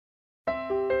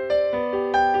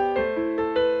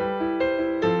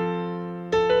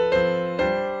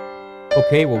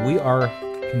Okay, well, we are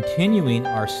continuing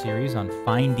our series on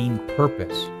finding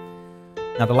purpose.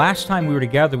 Now, the last time we were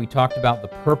together, we talked about the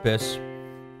purpose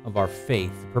of our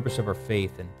faith,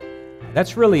 and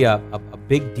that's really a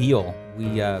big deal.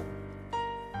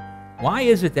 Why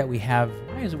is it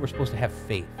we're supposed to have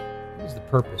faith? What is the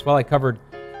purpose? Well, I covered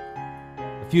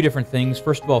a few different things.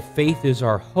 First of all, faith is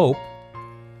our hope.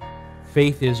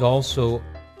 Faith is also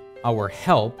our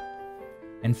help.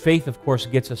 And faith, of course,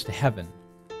 gets us to heaven.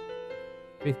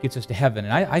 Faith gets us to heaven.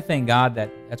 And I thank God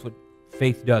that that's what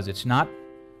faith does. It's not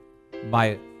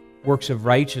by works of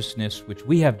righteousness which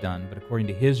we have done, but according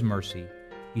to His mercy,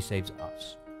 He saves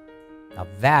us. Now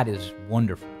that is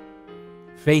wonderful.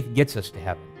 Faith gets us to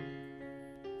heaven.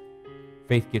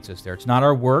 Faith gets us there. It's not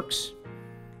our works.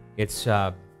 It's,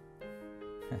 and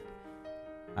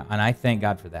I thank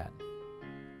God for that.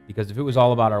 Because if it was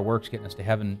all about our works getting us to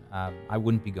heaven, I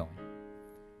wouldn't be going.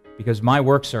 Because my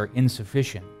works are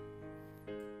insufficient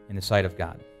in the sight of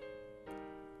God.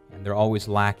 And they're always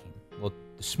lacking. Well,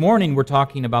 this morning we're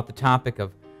talking about the topic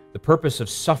of the purpose of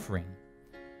suffering.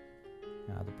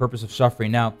 The purpose of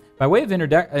suffering. Now, by way of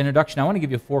introduction, I want to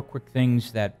give you 4 quick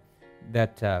things that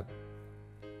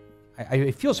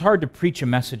it feels hard to preach a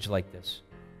message like this.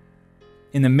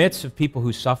 In the midst of people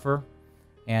who suffer,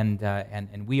 and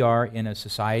we are in a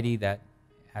society that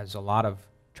has a lot of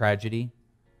tragedy.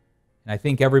 And I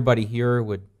think everybody here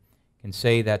can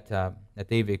say that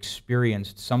they've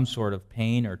experienced some sort of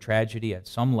pain or tragedy at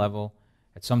some level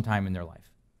at some time in their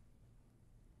life.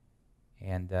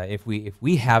 And if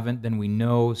we haven't, then we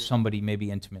know somebody maybe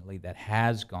intimately that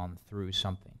has gone through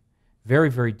something.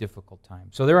 Very, very difficult time.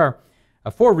 So there are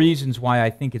 4 reasons why I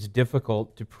think it's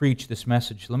difficult to preach this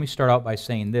message. Let me start out by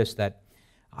saying this, that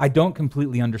I don't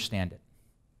completely understand it.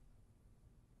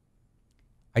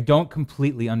 I don't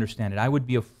completely understand it. I would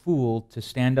be a fool to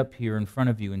stand up here in front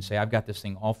of you and say, I've got this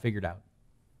thing all figured out.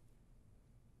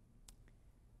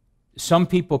 Some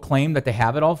people claim that they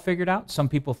have it all figured out. Some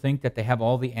people think that they have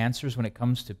all the answers when it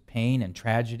comes to pain and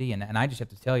tragedy. And I just have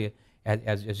to tell you,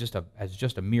 as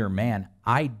just a mere man,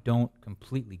 I don't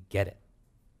completely get it.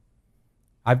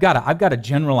 I've got a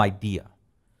general idea.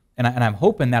 And I'm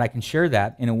hoping that I can share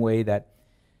that in a way that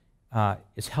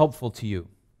is helpful to you.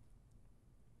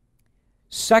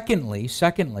 Secondly,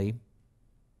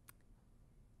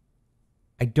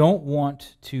 I don't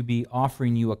want to be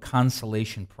offering you a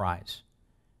consolation prize.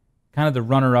 Kind of the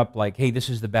runner-up like, hey, this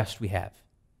is the best we have.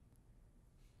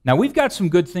 Now, we've got some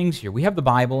good things here. We have the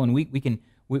Bible, and we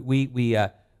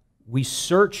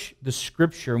search the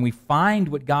Scripture, and we find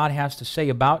what God has to say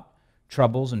about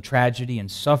troubles and tragedy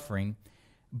and suffering,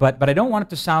 but I don't want it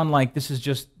to sound like this is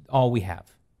just all we have,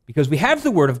 because we have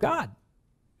the Word of God.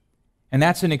 And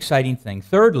that's an exciting thing.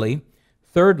 Thirdly,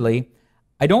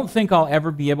 I don't think I'll ever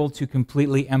be able to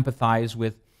completely empathize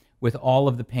with all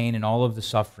of the pain and all of the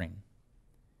suffering.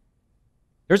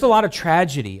 There's a lot of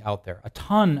tragedy out there, a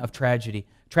ton of tragedy.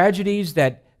 Tragedies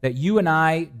that you and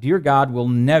I, dear God, will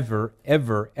never,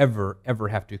 ever, ever, ever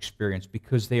have to experience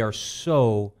because they are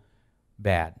so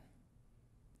bad.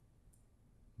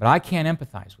 But I can't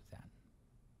empathize with that.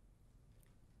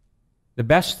 The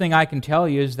best thing I can tell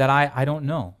you is that I don't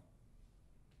know.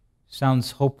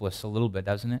 Sounds hopeless a little bit,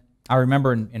 doesn't it? I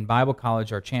remember in Bible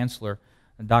college, our chancellor,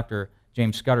 Dr.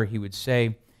 James Scudder, he would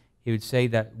say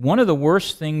that one of the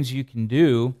worst things you can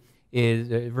do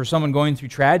is for someone going through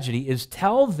tragedy is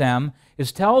tell them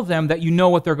that you know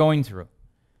what they're going through.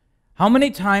 How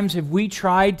many times have we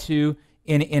tried to,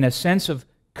 in a sense of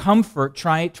comfort,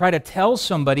 try to tell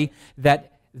somebody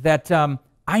that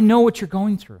I know what you're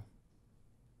going through?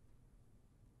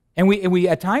 And we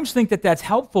at times think that that's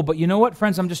helpful, but you know what,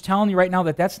 friends? I'm just telling you right now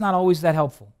that that's not always that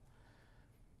helpful.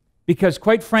 Because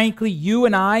quite frankly, you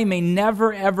and I may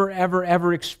never, ever, ever,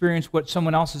 ever experience what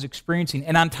someone else is experiencing.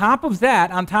 And on top of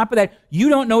that, you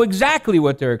don't know exactly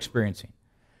what they're experiencing.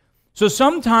 So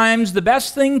sometimes the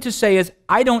best thing to say is,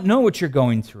 I don't know what you're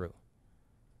going through.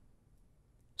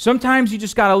 Sometimes you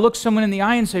just got to look someone in the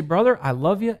eye and say, brother, I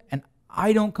love you, and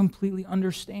I don't completely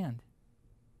understand.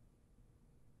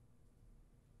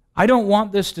 I don't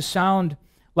want this to sound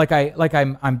like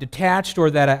I'm detached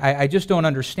or that I just don't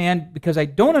understand, because I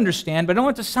don't understand, but I don't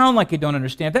want it to sound like I don't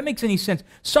understand. If that makes any sense.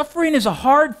 Suffering is a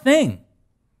hard thing.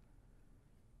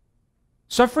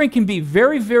 Suffering can be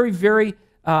very, very, very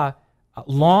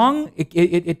long.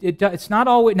 It's not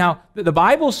always. Now, the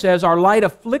Bible says our light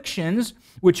afflictions,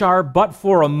 which are but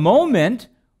for a moment,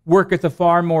 worketh a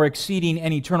far more exceeding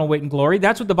and eternal weight and glory.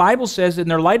 That's what the Bible says, in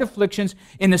their light afflictions,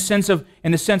 in the sense of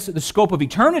the scope of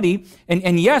eternity.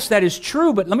 And yes, that is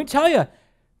true, but let me tell you,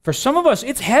 for some of us,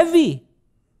 it's heavy.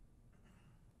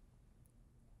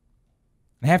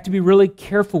 I have to be really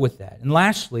careful with that. And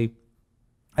lastly,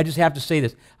 I just have to say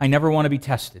this. I never want to be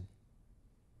tested.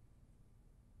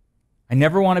 I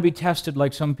never want to be tested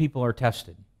like some people are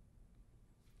tested.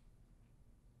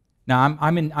 Now,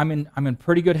 I'm in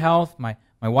pretty good health. My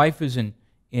wife is in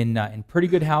pretty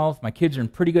good health. My kids are in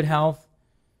pretty good health.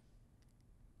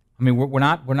 I mean, we're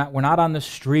not on the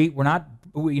street. We're not,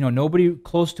 nobody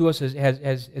close to us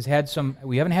has had some.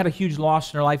 We haven't had a huge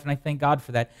loss in our life, and I thank God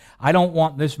for that. I don't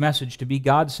want this message to be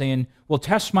God saying, "Well,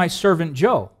 test my servant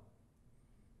Joe."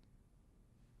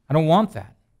 I don't want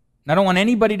that. And I don't want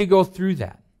anybody to go through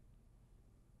that.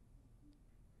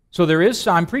 So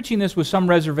I'm preaching this with some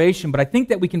reservation, but I think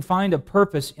that we can find a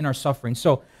purpose in our suffering.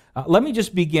 So let me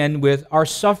just begin with our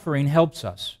suffering helps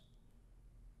us.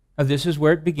 Now, this is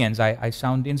where it begins. I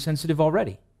sound insensitive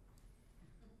already.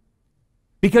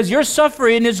 Because your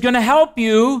suffering is going to help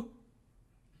you.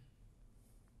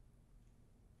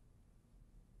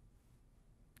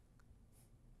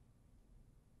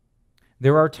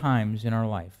 There are times in our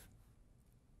life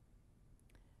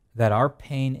that our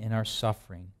pain and our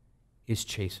suffering is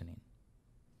chastening.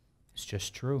 It's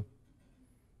just true.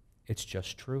 It's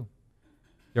just true.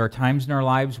 There are times in our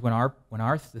lives when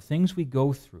the things we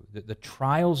go through, the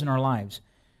trials in our lives,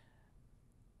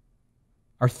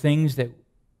 are things that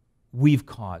we've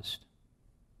caused.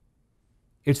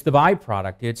 It's the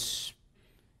byproduct. It's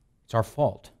our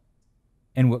fault.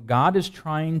 And what God is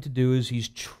trying to do is He's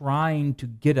trying to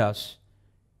get us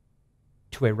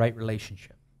to a right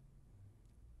relationship.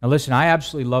 Now listen, I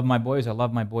absolutely love my boys. I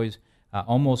love my boys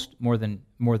almost more than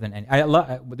any.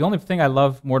 The only thing I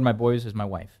love more than my boys is my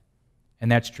wife.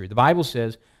 And that's true. The Bible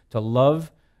says to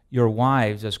love your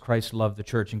wives as Christ loved the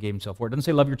church and gave Himself for it. It doesn't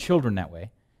say love your children that way.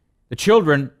 The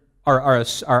children are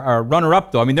a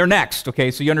runner-up, though. I mean, they're next, okay?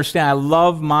 So you understand, I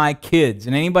love my kids.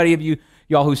 And anybody of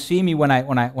y'all who see me when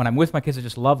I'm with my kids, I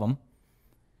just love them.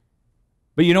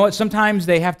 But you know what? Sometimes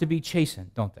they have to be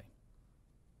chastened, don't they?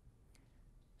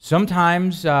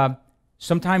 Sometimes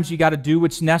you got to do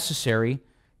what's necessary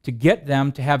to get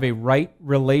them to have a right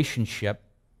relationship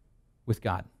with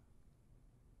God.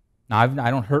 Now,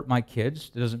 I don't hurt my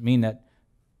kids. It doesn't mean that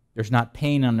there's not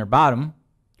pain on their bottom,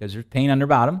 because there's pain on their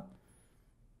bottom.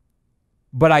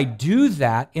 But I do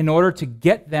that in order to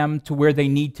get them to where they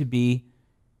need to be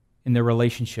in their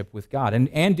relationship with God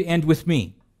and with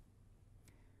me.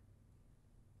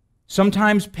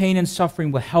 Sometimes pain and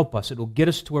suffering will help us. It will get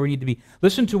us to where we need to be.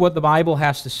 Listen to what the Bible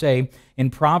has to say in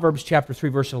Proverbs chapter 3,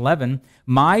 verse 11.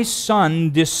 My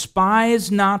son,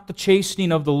 despise not the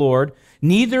chastening of the Lord,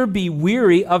 neither be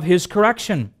weary of His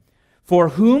correction. For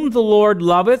whom the Lord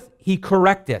loveth, He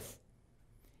correcteth,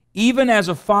 even as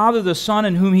a father the son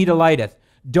in whom He delighteth.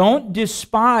 Don't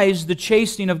despise the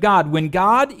chastening of God. When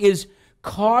God is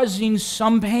causing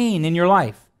some pain in your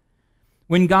life,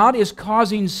 when God is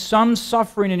causing some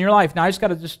suffering in your life. Now, I just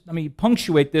got to let me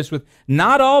punctuate this with,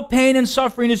 not all pain and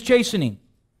suffering is chastening.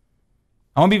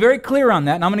 I want to be very clear on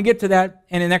that, and I'm going to get to that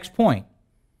in the next point.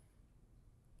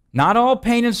 Not all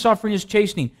pain and suffering is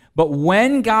chastening. But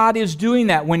when God is doing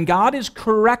that, when God is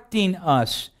correcting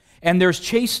us, and there's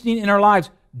chastening in our lives,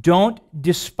 don't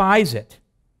despise it.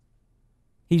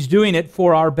 He's doing it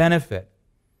for our benefit.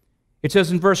 It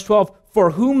says in verse 12,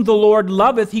 for whom the Lord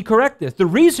loveth, He correcteth. The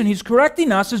reason He's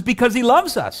correcting us is because He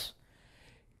loves us.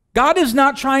 God is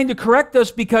not trying to correct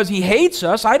us because He hates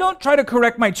us. I don't try to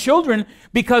correct my children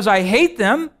because I hate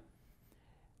them.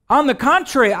 On the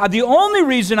contrary, the only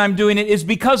reason I'm doing it is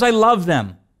because I love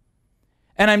them.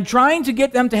 And I'm trying to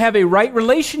get them to have a right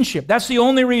relationship. That's the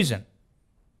only reason.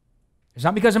 It's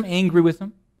not because I'm angry with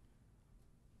them.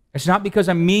 It's not because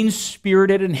I'm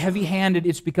mean-spirited and heavy-handed.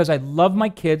 It's because I love my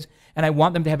kids and I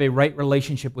want them to have a right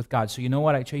relationship with God. So you know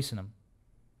what? I chasten them.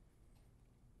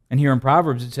 And here in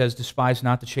Proverbs it says, despise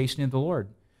not the chastening of the Lord.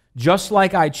 Just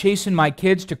like I chasten my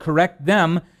kids to correct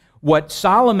them, what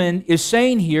Solomon is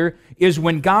saying here is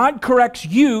when God corrects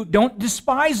you, don't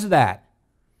despise that.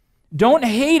 Don't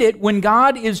hate it when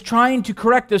God is trying to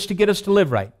correct us to get us to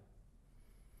live right.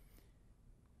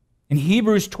 In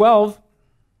Hebrews 12,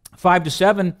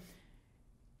 5-7,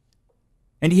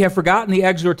 and ye have forgotten the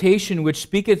exhortation which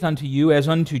speaketh unto you as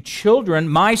unto children,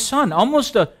 my son,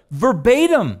 almost a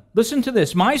verbatim. Listen to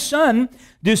this. My son,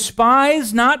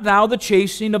 despise not thou the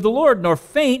chastening of the Lord, nor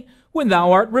faint when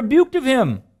thou art rebuked of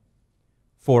Him.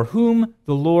 For whom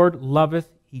the Lord loveth,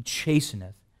 He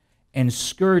chasteneth, and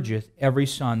scourgeth every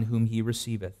son whom He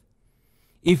receiveth.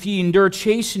 If ye endure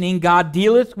chastening, God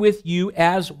dealeth with you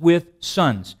as with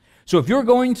sons. So if you're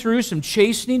going through some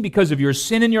chastening because of your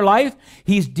sin in your life,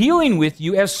 He's dealing with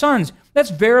you as sons. That's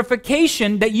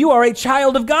verification that you are a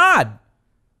child of God.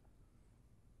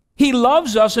 He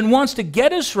loves us and wants to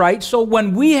get us right, so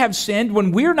when we have sinned,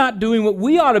 when we're not doing what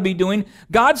we ought to be doing,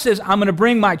 God says, I'm going to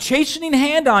bring my chastening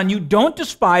hand on you. Don't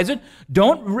despise it.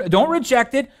 Don't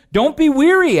reject it. Don't be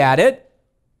weary at it.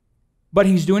 But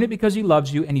He's doing it because He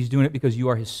loves you, and He's doing it because you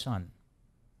are His son.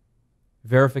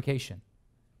 Verification.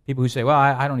 People who say, well,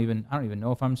 I don't even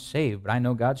know if I'm saved, but I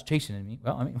know God's chastening me.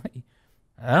 Well, I mean,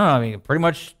 I don't know. I mean, pretty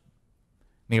much,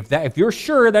 if you're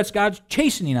sure that's God's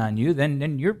chastening on you,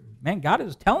 then you're, man, God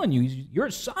is telling you you're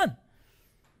His son.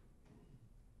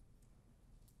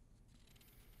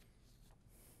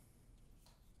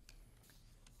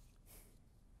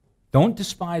 Don't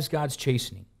despise God's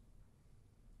chastening.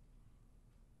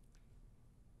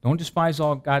 Don't despise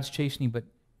all God's chastening, but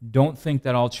don't think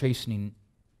that all chastening,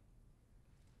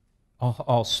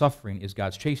 all suffering is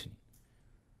God's chastening.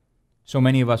 So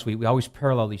many of us, we always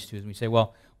parallel these two, and we say,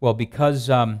 well, because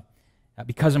I'm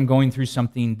going through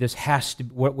something, this has to,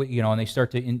 and they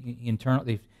start to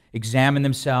they examine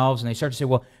themselves, and they start to say,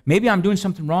 well, maybe I'm doing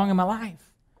something wrong in my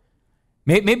life.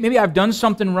 Maybe I've done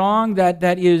something wrong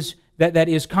that is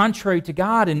contrary to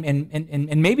God,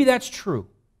 and maybe that's true.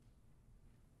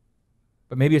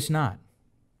 But maybe it's not.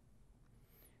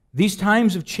 These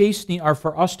times of chastening are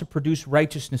for us to produce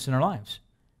righteousness in our lives.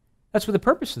 That's what the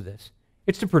purpose of this.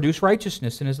 It's to produce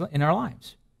righteousness in our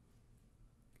lives.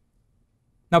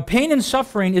 Now, pain and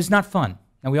suffering is not fun.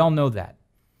 Now, we all know that.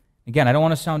 Again, I don't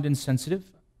want to sound insensitive.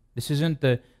 This isn't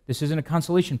a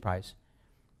consolation prize.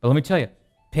 But let me tell you,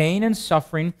 pain and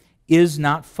suffering is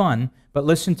not fun. But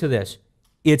listen to this.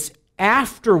 It's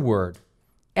afterward,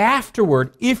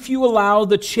 if you allow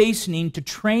the chastening to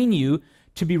train you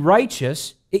to be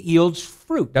righteous, it yields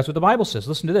fruit. That's what the Bible says.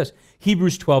 Listen to this.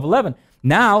 Hebrews 12:11.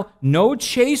 Now, no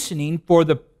chastening for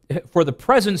the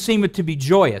present seemeth to be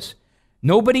joyous.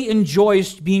 Nobody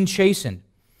enjoys being chastened.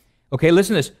 Okay,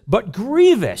 listen to this. But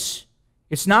grievous.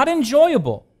 It's not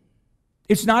enjoyable.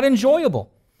 It's not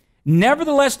enjoyable.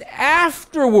 Nevertheless,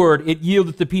 afterward it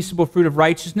yieldeth the peaceable fruit of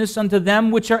righteousness unto them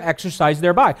which are exercised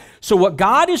thereby. So what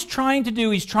God is trying to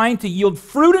do, He's trying to yield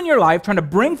fruit in your life, trying to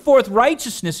bring forth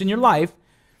righteousness in your life.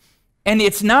 And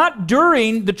it's not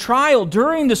during the trial,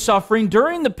 during the suffering,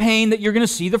 during the pain that you're going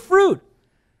to see the fruit.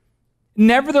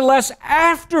 Nevertheless,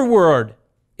 afterward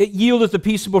it yieldeth the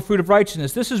peaceable fruit of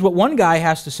righteousness. This is what one guy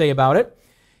has to say about it.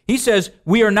 He says,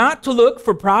 we are not to look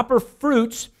for proper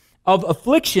fruits of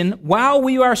affliction while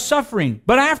we are suffering,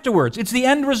 but afterwards. It's the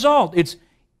end result. It's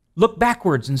look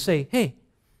backwards and say, hey,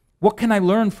 what can I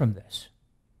learn from this?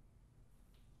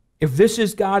 If this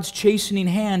is God's chastening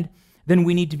hand, then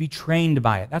we need to be trained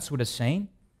by it. That's what it's saying.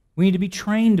 We need to be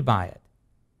trained by it.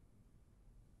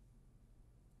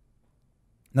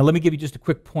 Now let me give you just a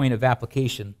quick point of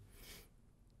application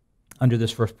under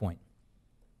this first point.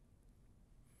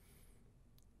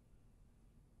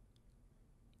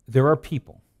 There are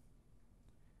people,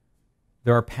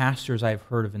 there are pastors I have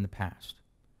heard of in the past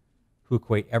who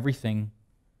equate everything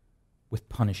with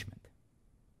punishment.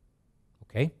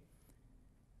 Okay?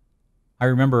 I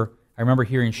remember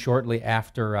hearing shortly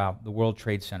after the World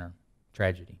Trade Center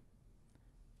tragedy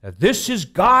that this is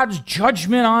God's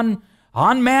judgment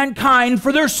on mankind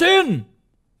for their sin.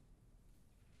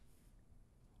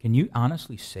 Can you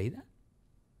honestly say that?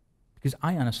 Because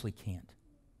I honestly can't.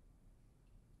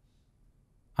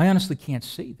 I honestly can't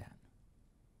say that.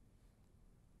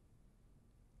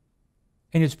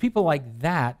 And it's people like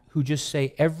that who just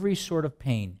say every sort of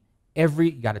pain,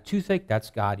 you got a toothache, that's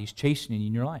God. He's chastening you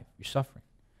in your life. You're suffering.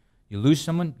 You lose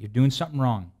someone, you're doing something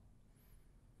wrong.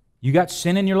 You got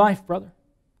sin in your life, brother.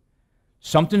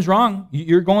 Something's wrong.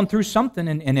 You're going through something,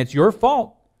 and it's your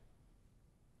fault.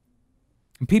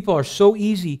 And people are so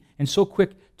easy and so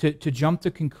quick to jump to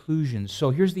conclusions.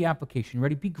 So here's the application.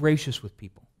 Ready? Be gracious with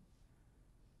people.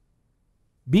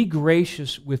 Be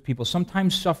gracious with people.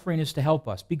 Sometimes suffering is to help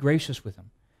us. Be gracious with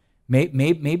them.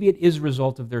 Maybe it is a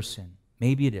result of their sin.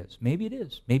 Maybe it is. Maybe it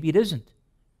is. Maybe it isn't.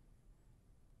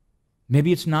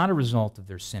 Maybe it's not a result of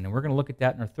their sin. And we're going to look at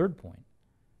that in our third point.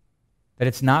 That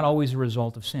it's not always a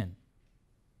result of sin.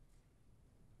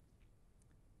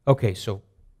 Okay, so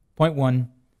point one,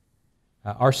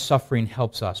 our suffering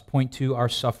helps us. Point two, our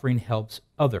suffering helps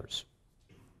others.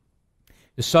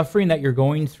 The suffering that you're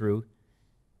going through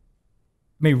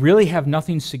may really have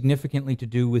nothing significantly to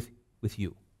do with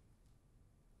you.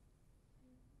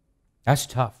 That's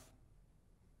tough.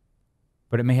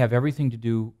 But it may have everything to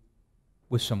do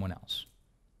with someone else.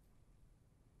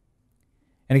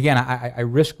 And again, I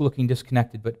risk looking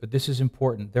disconnected, but this is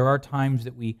important. There are times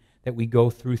that we go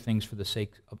through things for the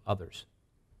sake of others.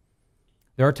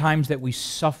 There are times that we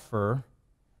suffer,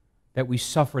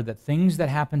 that things that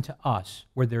happen to us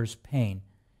where there's pain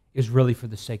is really for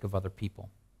the sake of other people.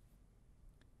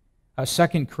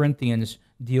 2 Corinthians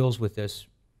deals with this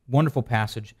wonderful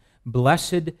passage.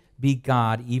 Blessed be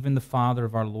God, even the Father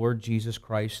of our Lord Jesus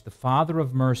Christ, the Father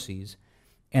of mercies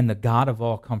and the God of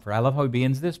all comfort. I love how he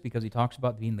begins this because he talks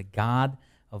about being the God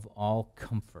of all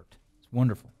comfort. It's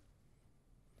wonderful.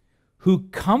 Who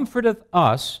comforteth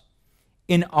us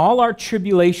in all our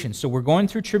tribulation. So we're going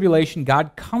through tribulation.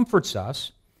 God comforts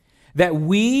us that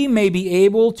we may be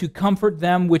able to comfort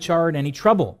them which are in any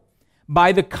trouble,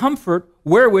 by the comfort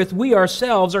wherewith we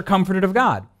ourselves are comforted of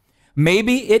God.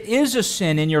 Maybe it is a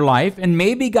sin in your life, and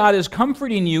maybe God is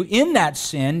comforting you in that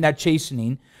sin, that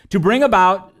chastening, to bring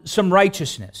about some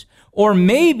righteousness. Or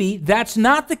maybe that's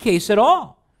not the case at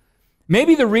all.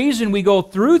 Maybe the reason we go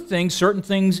through things, certain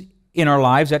things in our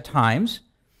lives at times,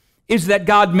 is that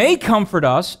God may comfort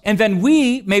us, and then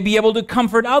we may be able to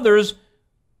comfort others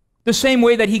the same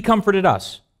way that he comforted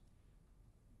us.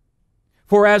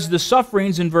 For as the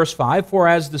sufferings, in verse 5, for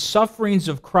as the sufferings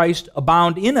of Christ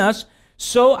abound in us,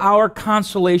 so our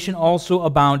consolation also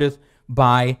aboundeth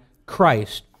by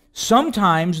Christ.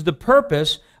 Sometimes the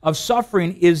purpose of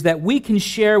suffering is that we can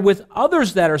share with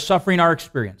others that are suffering our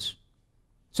experience.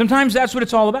 Sometimes that's what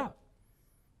it's all about.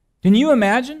 Can you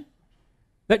imagine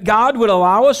that God would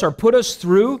allow us or put us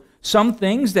through some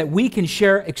things that we can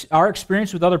share our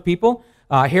experience with other people?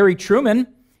 Harry Truman,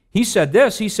 he said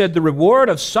this. He said, the reward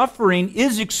of suffering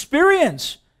is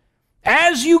experience.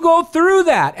 As you go through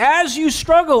that, as you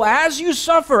struggle, as you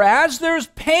suffer, as there's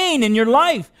pain in your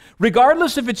life,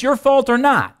 regardless if it's your fault or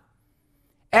not,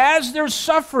 as there's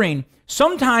suffering,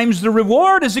 sometimes the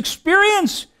reward is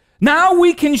experience. Now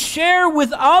we can share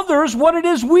with others what it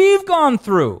is we've gone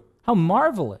through. How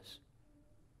marvelous.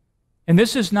 And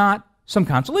this is not some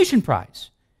consolation prize.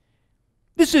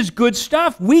 This is good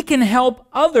stuff. We can help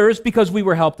others because we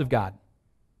were helped of God.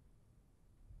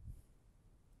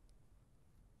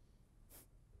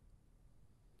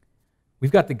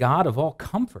 We've got the God of all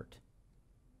comfort.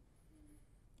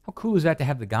 How cool is that to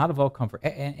have the God of all comfort?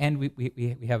 And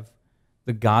we have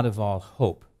the God of all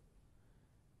hope.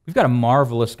 We've got a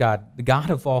marvelous God, the God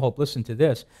of all hope. Listen to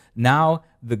this. Now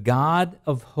the God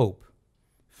of hope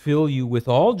fill you with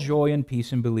all joy and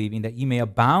peace in believing, that ye may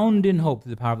abound in hope through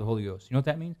the power of the Holy Ghost. You know what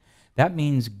that means? That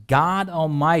means God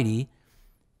Almighty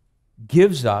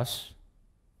gives us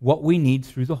what we need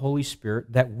through the Holy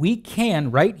Spirit, that we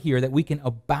can, right here, that we can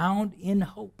abound in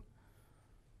hope.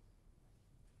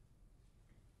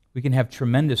 We can have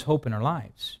tremendous hope in our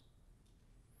lives.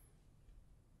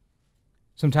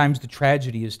 Sometimes the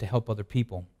tragedy is to help other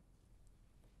people.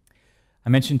 I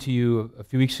mentioned to you a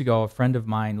few weeks ago, a friend of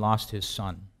mine lost his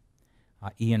son,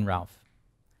 Ian Ralph,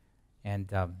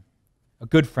 and a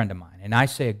good friend of mine. And I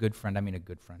say a good friend, I mean a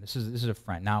good friend. This is a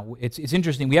friend. Now, it's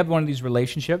interesting. We have one of these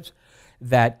relationships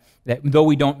that though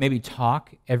we don't maybe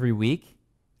talk every week,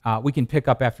 we can pick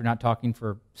up after not talking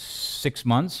for 6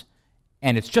 months,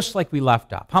 and it's just like we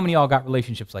left off. How many of y'all got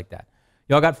relationships like that?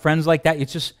 Y'all got friends like that?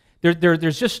 It's just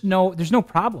there's no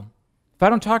problem. If I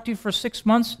don't talk to you for 6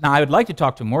 months, now I would like to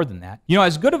talk to him more than that. You know,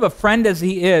 as good of a friend as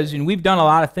he is, and we've done a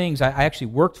lot of things. I actually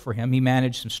worked for him. He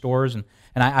managed some stores, and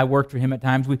I worked for him at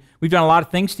times. We've done a lot of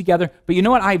things together. But you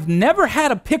know what? I've never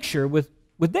had a picture with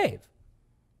Dave.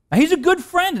 Now, he's a good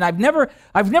friend, and I've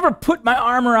never put my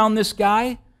arm around this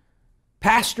guy,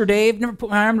 Pastor Dave. Never put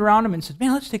my arm around him and said,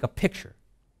 "Man, let's take a picture."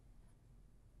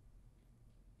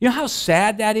 You know how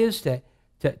sad that is to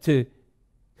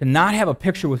not have a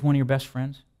picture with one of your best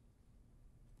friends?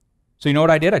 So you know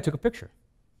what I did? I took a picture.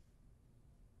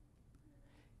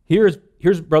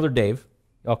 Here's Brother Dave.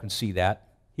 Y'all can see that.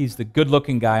 He's the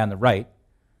good-looking guy on the right.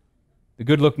 The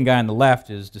good-looking guy on the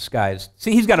left is disguised.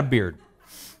 See, he's got a beard.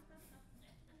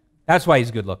 That's why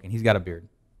he's good-looking. He's got a beard.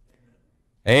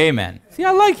 Amen. See,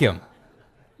 I like him.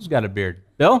 He's got a beard.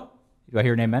 Bill? Do I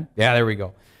hear an amen? Yeah, there we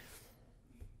go.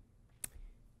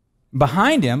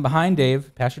 Behind him, behind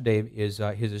Dave, Pastor Dave, is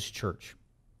his church.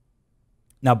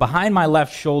 Now, behind my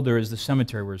left shoulder is the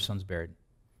cemetery where his son's buried.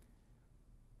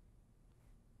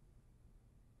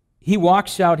 He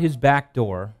walks out his back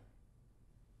door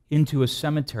into a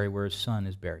cemetery where his son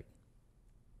is buried.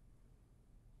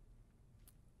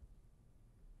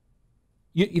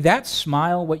 That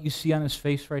smile, what you see on his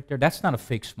face right there, that's not a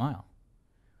fake smile.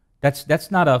 That's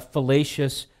not a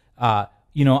fallacious,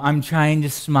 I'm trying to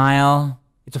smile.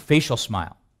 It's a facial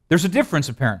smile. There's a difference,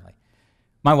 apparently.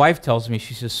 My wife tells me,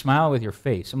 she says, smile with your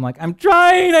face. I'm like, I'm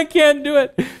trying, I can't do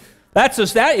it. That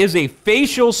is a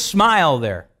facial smile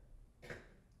there.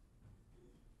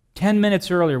 10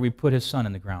 minutes earlier, we put his son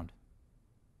in the ground.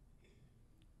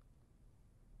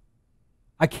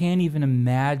 I can't even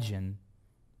imagine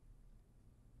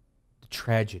the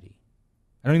tragedy.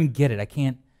 I don't even get it. I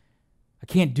I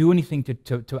can't do anything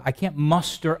I can't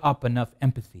muster up enough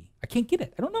empathy. I can't get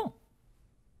it. I don't know.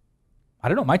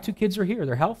 My 2 kids are here.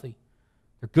 They're healthy.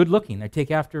 They're good looking. They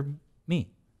take after me.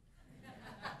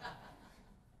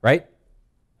 Right?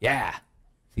 Yeah.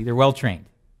 See, they're well trained.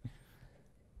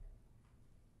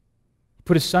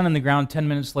 Put his son in the ground. 10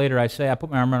 minutes later, I put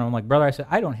my arm around him. I'm like, brother, I said,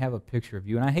 I don't have a picture of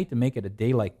you, and I hate to make it a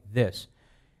day like this.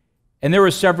 And there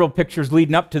were several pictures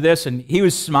leading up to this, and he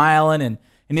was smiling, and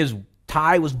his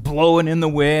tie was blowing in the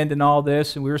wind and all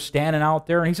this, and we were standing out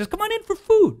there, and he says, come on in for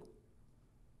food.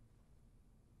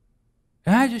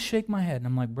 And I just shake my head, and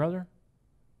I'm like, brother,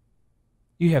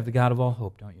 you have the God of all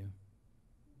hope, don't you?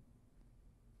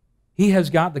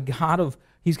 He's got the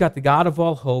God of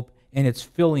all hope, and it's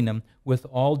filling him with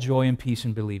all joy and peace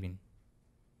in believing.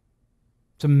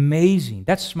 It's amazing.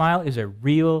 That smile is a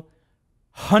real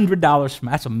 $100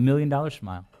 smile. That's $1 million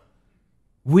smile.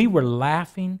 We were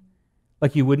laughing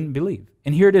like you wouldn't believe.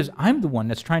 And here it is. I'm the one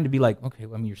that's trying to be like, okay,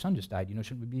 well, your son just died.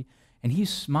 Shouldn't we be? And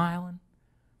he's smiling.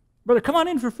 Brother, come on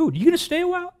in for food. You going to stay a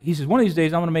while? He says, one of these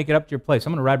days I'm going to make it up to your place.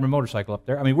 I'm going to ride my motorcycle up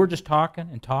there. We're just talking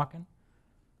and talking.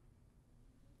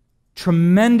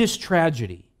 Tremendous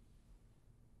tragedy.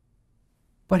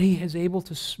 But he is able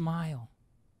to smile.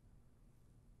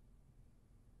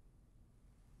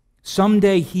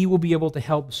 Someday he will be able to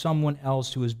help someone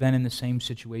else who has been in the same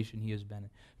situation he has been in.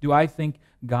 Do I think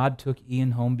God took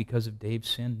Ian home because of Dave's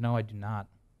sin? No, I do not.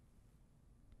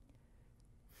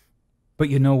 But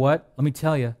you know what? Let me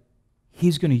tell you,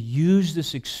 he's going to use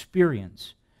this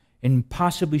experience and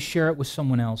possibly share it with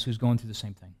someone else who's going through the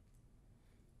same thing.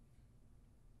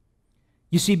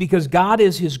 You see, because God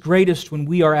is his greatest when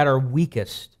we are at our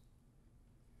weakest.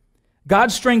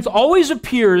 God's strength always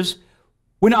appears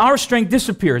when our strength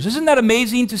disappears. Isn't that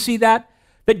amazing to see that?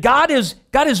 That God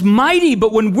is mighty,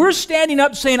 but when we're standing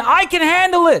up saying, I can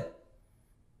handle it,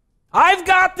 I've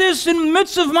got this in the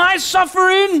midst of my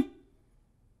suffering.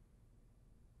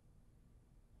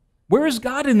 Where is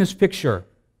God in this picture?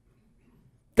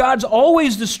 God's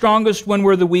always the strongest when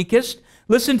we're the weakest.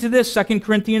 Listen to this, 2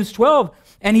 Corinthians 12.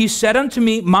 And he said unto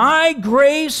me, my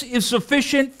grace is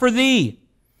sufficient for thee.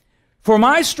 For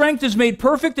my strength is made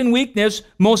perfect in weakness.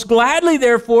 Most gladly,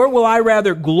 therefore, will I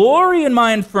rather glory in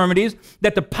my infirmities,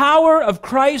 that the power of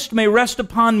Christ may rest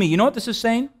upon me. You know what this is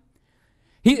saying?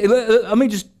 Let me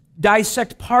just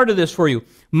dissect part of this for you.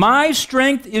 My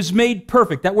strength is made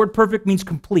perfect. That word perfect means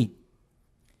complete.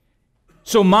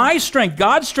 So my strength,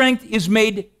 God's strength, is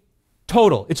made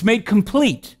total. It's made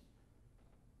complete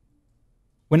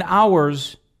when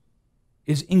ours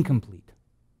is incomplete.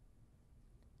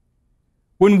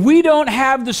 When we don't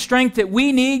have the strength that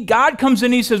we need, God comes in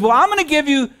and he says, well, I'm going to give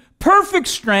you perfect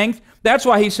strength. That's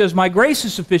why he says, my grace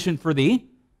is sufficient for thee.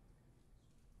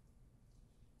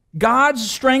 God's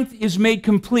strength is made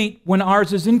complete when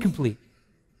ours is incomplete.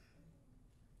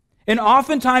 And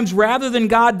oftentimes, rather than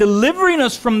God delivering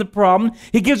us from the problem,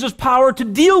 he gives us power to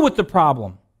deal with the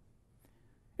problem.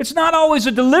 It's not always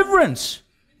a deliverance.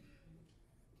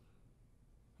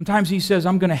 Sometimes he says,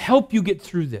 I'm going to help you get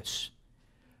through this.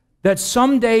 That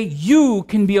someday you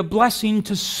can be a blessing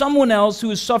to someone else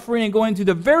who is suffering and going through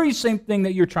the very same thing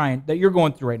that you're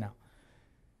going through right now.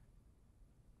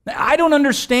 I don't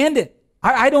understand it.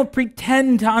 I don't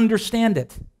pretend to understand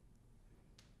it.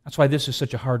 That's why this is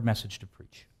such a hard message to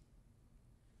preach.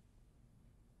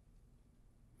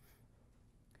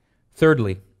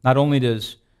 Thirdly, not only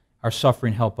does our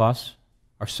suffering help us,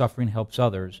 our suffering helps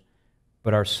others,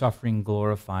 but our suffering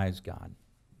glorifies God.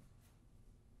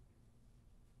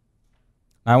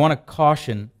 Now, I want to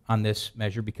caution on this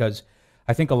measure because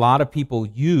I think a lot of people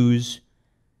use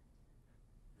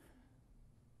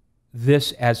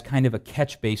this as kind of a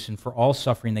catch basin for all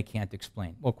suffering they can't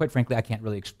explain. Well, quite frankly, I can't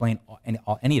really explain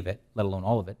any of it, let alone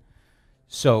all of it.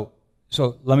 So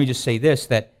let me just say this,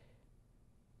 that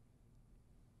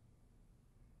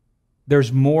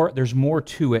there's more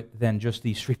to it than just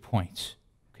these 3 points,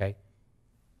 okay?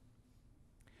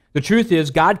 The truth is,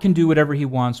 God can do whatever he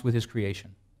wants with his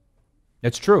creation.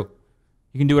 That's true.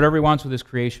 He can do whatever he wants with his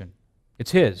creation.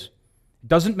 It's his. It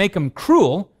doesn't make him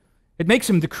cruel. It makes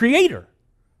him the creator.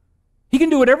 He can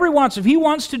do whatever he wants. If he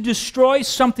wants to destroy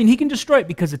something, he can destroy it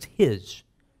because it's his.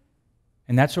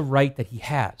 And that's a right that he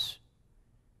has.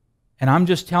 And I'm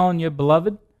just telling you,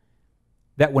 beloved,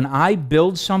 that when I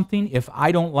build something, if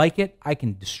I don't like it, I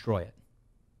can destroy it.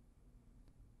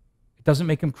 It doesn't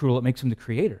make him cruel. It makes him the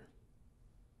creator.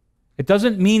 It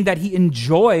doesn't mean that he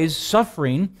enjoys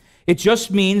suffering. It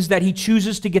just means that he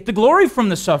chooses to get the glory from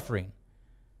the suffering.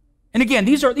 And again,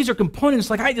 these are components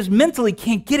like I just mentally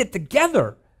can't get it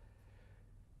together.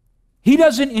 He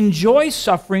doesn't enjoy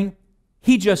suffering.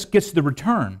 He just gets the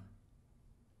return.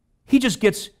 He just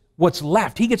gets what's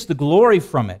left. He gets the glory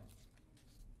from it.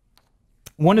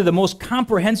 One of the most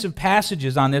comprehensive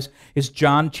passages on this is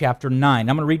John chapter 9.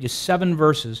 I'm going to read you 7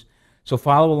 verses, so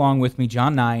follow along with me.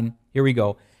 John 9, here we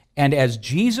go. And as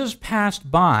Jesus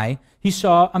passed by, he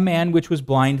saw a man which was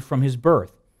blind from his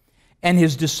birth. And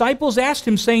his disciples asked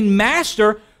him, saying,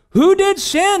 Master, who did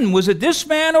sin? Was it this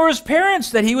man or his parents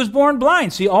that he was born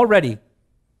blind? See, already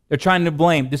they're trying to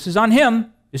blame. This is on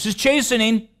him. This is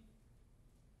chastening.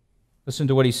 Listen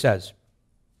to what he says.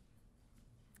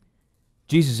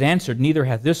 Jesus answered, Neither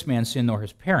hath this man sinned nor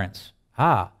his parents.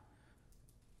 Ah.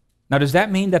 Now, does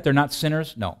that mean that they're not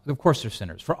sinners? No, of course they're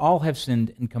sinners. For all have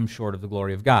sinned and come short of the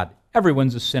glory of God.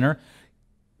 Everyone's a sinner.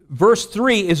 Verse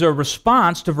 3 is a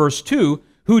response to verse 2.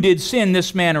 Who did sin,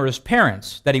 this man or his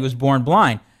parents, that he was born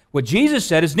blind? What Jesus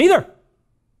said is neither.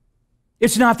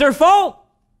 It's not their fault.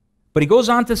 But he goes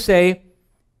on to say,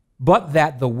 but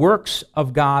that the works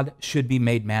of God should be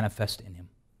made manifest in him.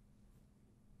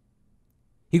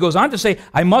 He goes on to say,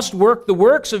 I must work the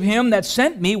works of him that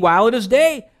sent me while it is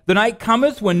day. The night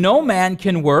cometh when no man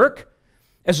can work.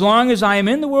 As long as I am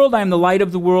in the world, I am the light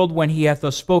of the world. When he hath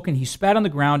thus spoken, he spat on the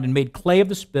ground and made clay of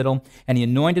the spittle, and he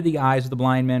anointed the eyes of the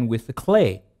blind man with the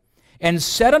clay, and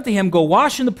said unto him, Go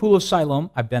wash in the pool of Siloam.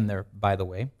 I've been there, by the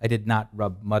way. I did not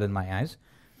rub mud in my eyes,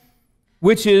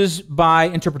 which is by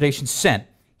interpretation sent.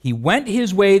 He went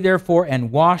his way, therefore, and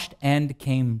washed and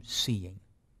came seeing.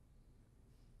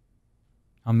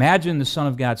 Imagine the Son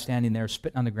of God standing there,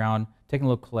 spitting on the ground, taking a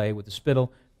little clay with the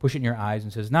spittle, push it in your eyes,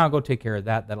 and says, now go take care of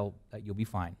that, you'll be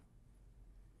fine.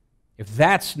 If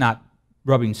that's not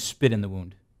rubbing spit in the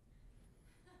wound.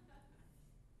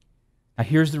 Now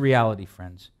here's the reality,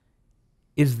 friends,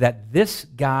 is that this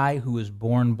guy who was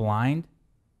born blind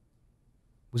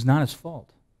was not his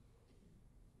fault.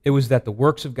 It was that the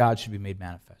works of God should be made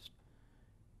manifest.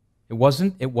 It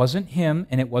wasn't him,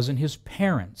 and it wasn't his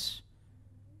parents.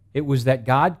 It was that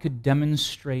God could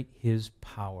demonstrate his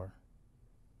power.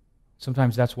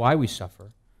 Sometimes that's why we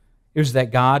suffer. It was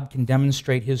that God can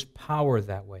demonstrate his power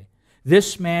that way.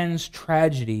 This man's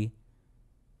tragedy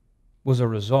was a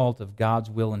result of God's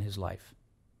will in his life.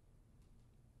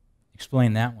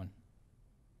 Explain that one.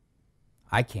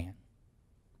 I can't.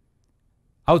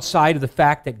 Outside of the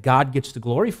fact that God gets the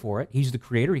glory for it, he's the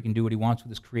creator, he can do what he wants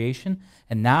with his creation,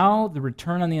 and now the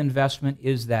return on the investment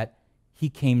is that he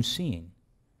came seeing.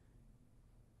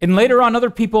 And later on, other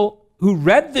people who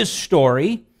read this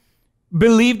story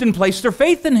believed and placed their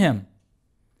faith in him.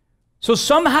 So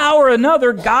somehow or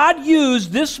another, God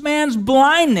used this man's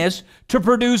blindness to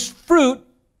produce fruit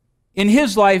in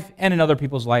his life and in other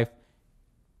people's life.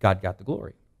 God got the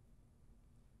glory.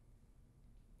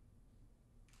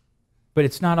 But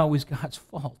it's not always God's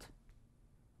fault.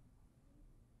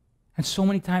 And so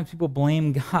many times people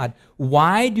blame God.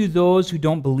 Why do those who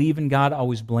don't believe in God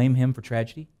always blame him for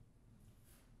tragedy?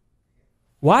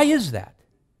 Why is that?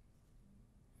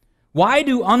 Why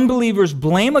do unbelievers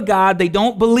blame a God they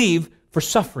don't believe for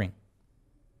suffering?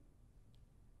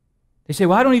 They say,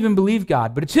 well, I don't even believe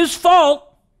God, but it's his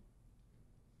fault.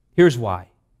 Here's why.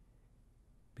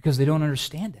 Because they don't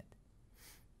understand it.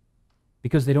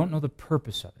 Because they don't know the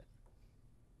purpose of it.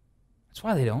 That's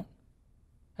why they don't.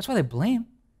 That's why they blame.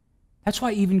 That's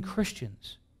why even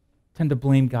Christians tend to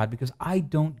blame God, because I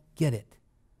don't get it.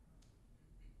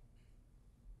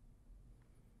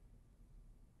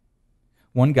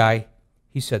 One guy,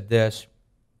 he said this.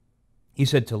 He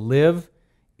said, to live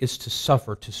is to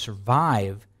suffer. To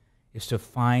survive is to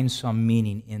find some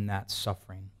meaning in that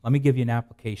suffering. Let me give you an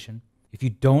application. If you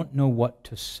don't know what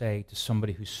to say to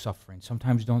somebody who's suffering,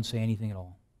 sometimes don't say anything at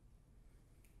all.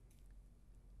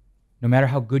 No matter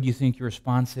how good you think your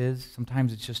response is,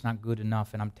 sometimes it's just not good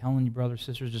enough. And I'm telling you, brothers,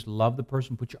 sisters, just love the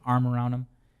person, put your arm around them,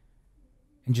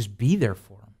 and just be there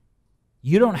for them.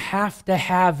 You don't have to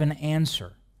have an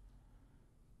answer.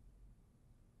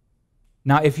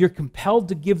 Now, if you're compelled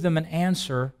to give them an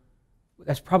answer,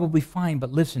 that's probably fine.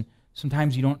 But listen,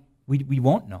 sometimes we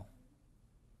won't know.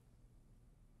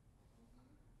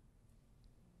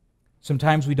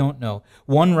 Sometimes we don't know.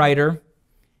 One writer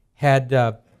had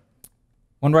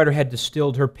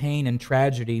distilled her pain and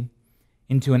tragedy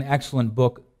into an excellent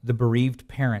book, The Bereaved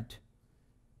Parent.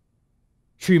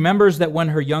 She remembers that when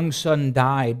her young son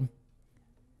died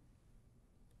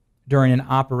during an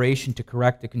operation to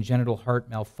correct a congenital heart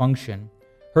malfunction,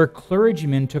 her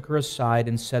clergyman took her aside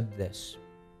and said this,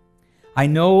 I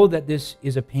know that this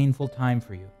is a painful time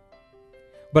for you,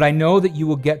 but I know that you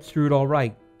will get through it all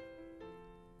right,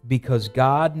 because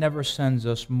God never sends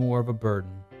us more of a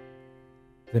burden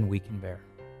than we can bear.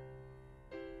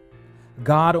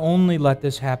 God only let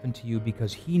this happen to you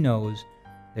because he knows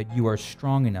that you are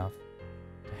strong enough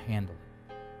to handle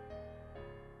it.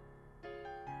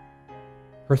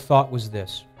 Her thought was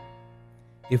this: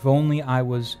 if only I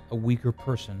was a weaker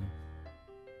person,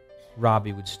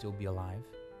 Robbie would still be alive.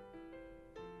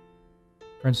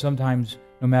 Friends, sometimes,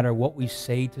 no matter what we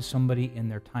say to somebody in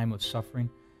their time of suffering,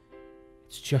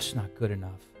 it's just not good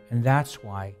enough. And that's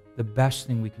why the best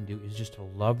thing we can do is just to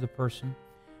love the person,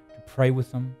 to pray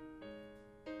with them.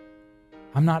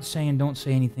 I'm not saying don't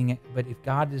say anything, but if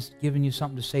God has given you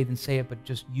something to say, then say it, but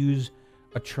just use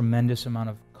a tremendous amount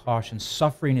of caution.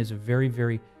 Suffering is a very,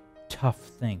 very tough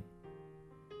thing.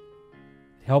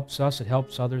 It helps us, it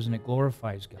helps others, and it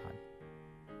glorifies God.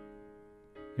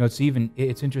 You know,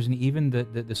 it's interesting, even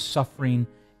the suffering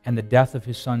and the death of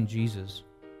His Son, Jesus,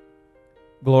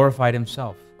 glorified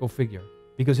Himself. Go figure.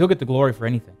 Because He'll get the glory for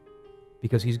anything.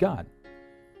 Because He's God.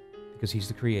 Because He's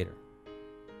the Creator.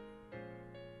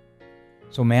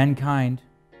 So mankind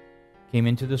came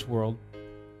into this world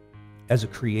as a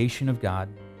creation of God.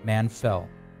 Man fell.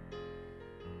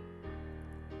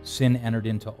 Sin entered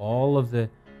into all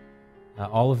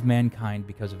of mankind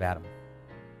because of Adam.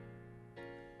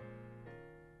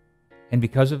 And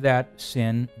because of that,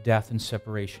 sin, death, and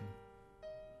separation.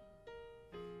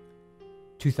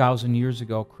 2,000 years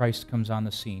ago, Christ comes on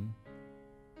the scene.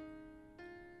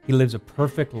 He lives a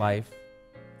perfect life.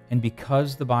 And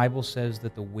because the Bible says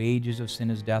that the wages of sin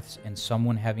is death, and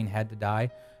someone having had to die,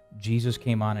 Jesus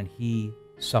came on and He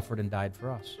suffered and died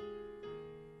for us.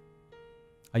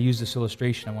 I use this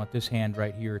illustration. I want this hand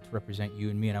right here to represent you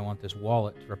and me, and I want this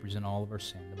wallet to represent all of our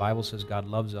sin. The Bible says God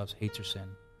loves us, hates our sin.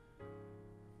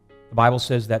 The Bible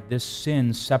says that this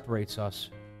sin separates us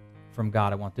from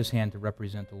God. I want this hand to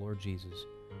represent the Lord Jesus.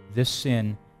 This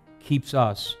sin keeps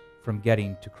us from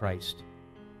getting to Christ.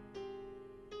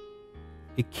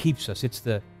 It keeps us. It's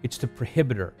the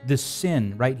prohibitor. This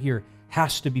sin right here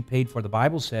has to be paid for. The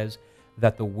Bible says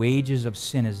that the wages of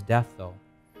sin is death, though.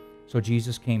 So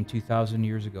Jesus came 2,000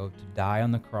 years ago to die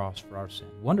on the cross for our sin.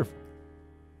 Wonderful.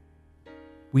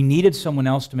 We needed someone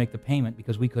else to make the payment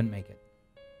because we couldn't make it.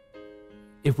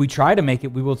 If we try to make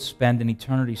it, we will spend an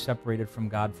eternity separated from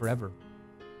God forever.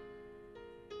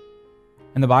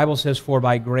 And the Bible says, "For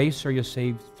by grace are you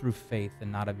saved through faith,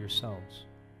 and not of yourselves."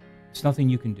 It's nothing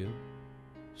you can do.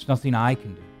 It's nothing I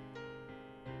can do.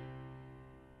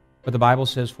 But the Bible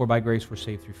says, "For by grace we're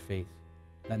saved through faith,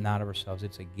 and not of ourselves."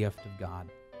 It's a gift of God.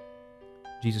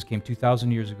 Jesus came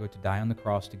 2,000 years ago to die on the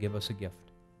cross to give us a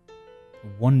gift, a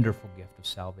wonderful gift of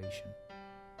salvation.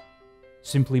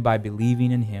 Simply by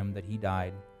believing in Him that He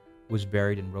died, was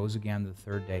buried, and rose again the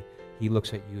third day, He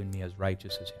looks at you and me as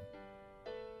righteous as Him.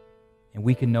 And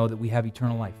we can know that we have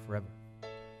eternal life forever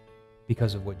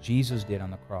because of what Jesus did on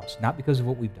the cross, not because of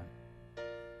what we've done.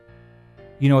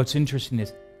 You know, what's interesting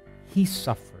is He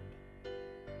suffered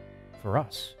for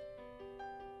us.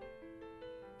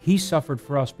 He suffered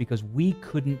for us because we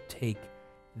couldn't take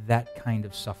that kind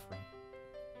of suffering.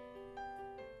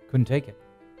 Couldn't take it.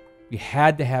 We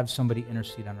had to have somebody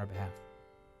intercede on our behalf.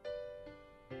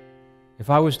 If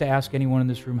I was to ask anyone in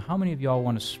this room, how many of y'all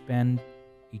want to spend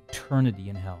eternity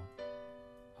in hell?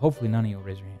 Hopefully none of you will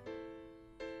raise your hand.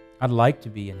 I'd like to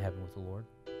be in heaven with the Lord.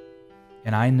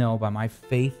 And I know by my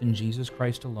faith in Jesus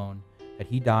Christ alone that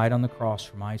He died on the cross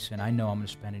for my sin. I know I'm going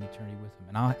to spend an eternity with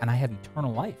Him. And I have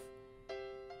eternal life.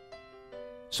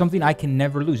 Something I can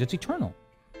never lose. It's eternal.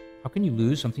 How can you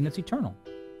lose something that's eternal?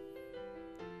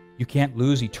 You can't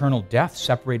lose eternal death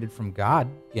separated from God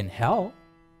in hell.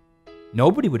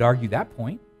 Nobody would argue that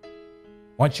point.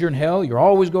 Once you're in hell, you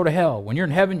always go to hell. When you're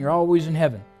in heaven, you're always in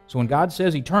heaven. So when God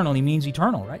says eternal, He means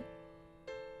eternal, right?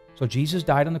 So Jesus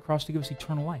died on the cross to give us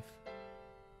eternal life,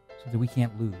 something we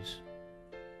can't lose.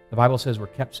 The Bible says we're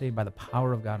kept saved by the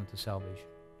power of God unto salvation.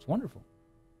 It's wonderful.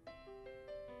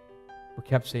 We're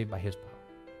kept saved by His power.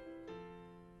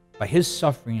 By His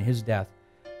suffering and His death,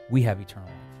 we have eternal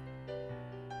life.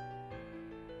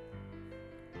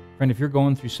 Friend, if you're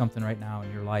going through something right now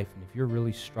in your life, and if you're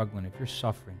really struggling, if you're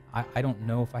suffering, I don't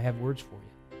know if I have words for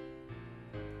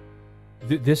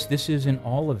you. This isn't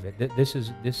all of it. There's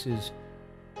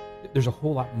a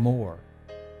whole lot more.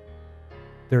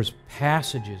 There's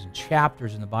passages and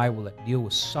chapters in the Bible that deal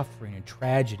with suffering and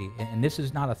tragedy, and this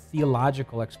is not a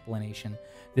theological explanation.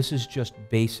 This is just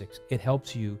basics. It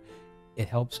helps you, it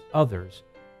helps others,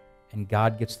 and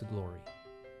God gets the glory.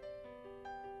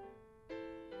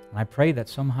 And I pray that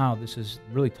somehow this has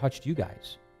really touched you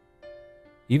guys.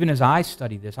 Even as I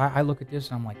study this, I look at this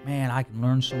and I'm like, man, I can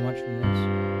learn so much from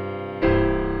this.